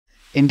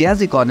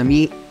India's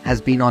economy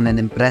has been on an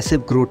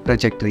impressive growth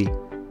trajectory,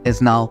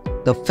 is now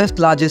the fifth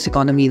largest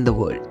economy in the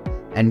world,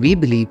 and we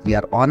believe we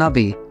are on our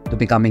way to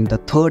becoming the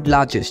third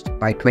largest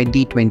by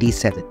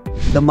 2027.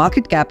 The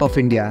market cap of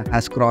India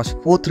has crossed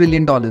 $4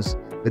 trillion,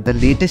 with the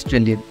latest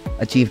trillion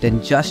achieved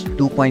in just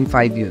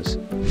 2.5 years.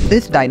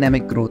 This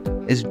dynamic growth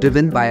is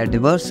driven by a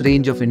diverse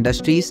range of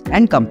industries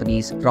and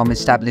companies, from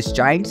established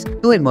giants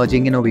to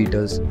emerging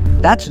innovators.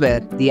 That's where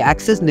the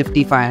Axis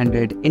Nifty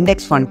 500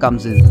 index fund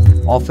comes in,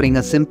 offering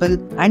a simple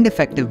and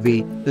effective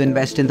way to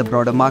invest in the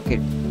broader market.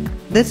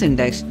 This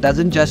index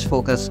doesn't just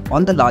focus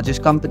on the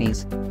largest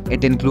companies,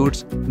 it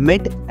includes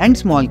mid and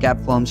small cap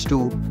firms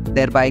too,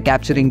 thereby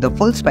capturing the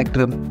full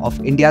spectrum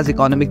of India's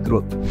economic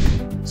growth.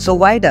 So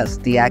why does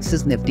the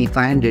Axis Nifty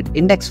 500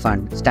 Index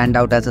Fund stand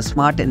out as a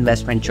smart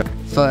investment choice?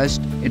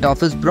 First, it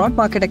offers broad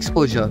market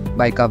exposure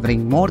by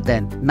covering more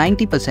than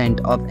 90%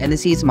 of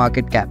NSE's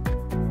market cap.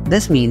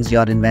 This means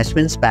your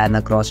investments span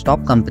across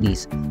top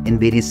companies in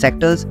various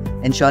sectors,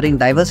 ensuring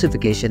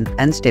diversification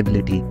and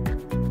stability.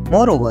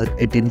 Moreover,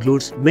 it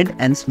includes mid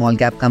and small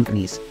cap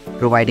companies,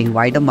 providing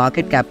wider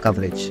market cap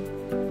coverage.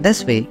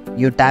 This way,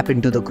 you tap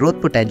into the growth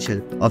potential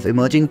of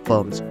emerging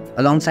firms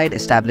alongside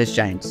established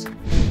giants.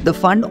 The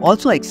fund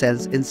also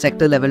excels in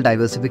sector-level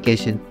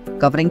diversification,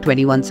 covering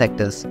 21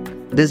 sectors.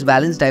 This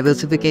balanced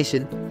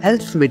diversification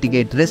helps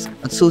mitigate risk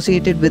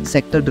associated with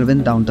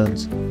sector-driven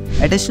downturns.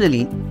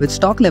 Additionally, with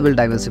stock-level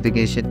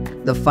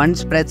diversification, the fund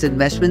spreads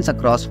investments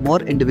across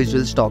more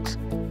individual stocks.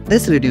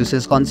 This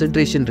reduces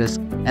concentration risk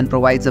and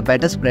provides a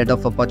better spread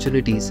of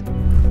opportunities.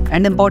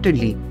 And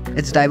importantly,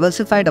 its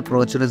diversified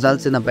approach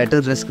results in a better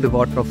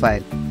risk-reward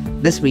profile.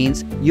 This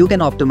means you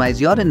can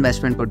optimize your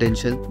investment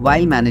potential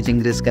while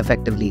managing risk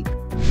effectively.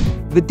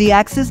 With the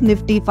Axis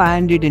Nifty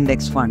 500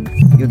 Index Fund,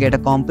 you get a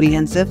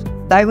comprehensive,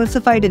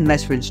 diversified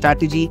investment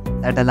strategy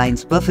that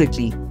aligns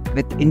perfectly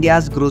with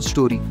India's growth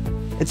story.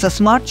 It's a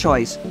smart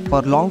choice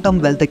for long-term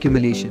wealth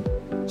accumulation.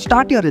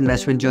 Start your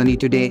investment journey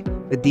today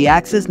with the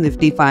Axis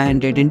Nifty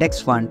 500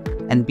 Index Fund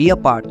and be a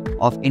part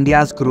of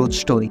India's growth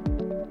story.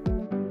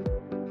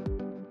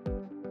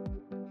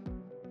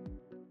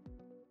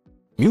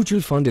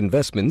 Mutual fund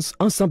investments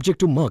are subject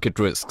to market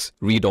risks.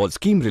 Read all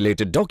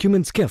scheme-related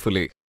documents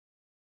carefully.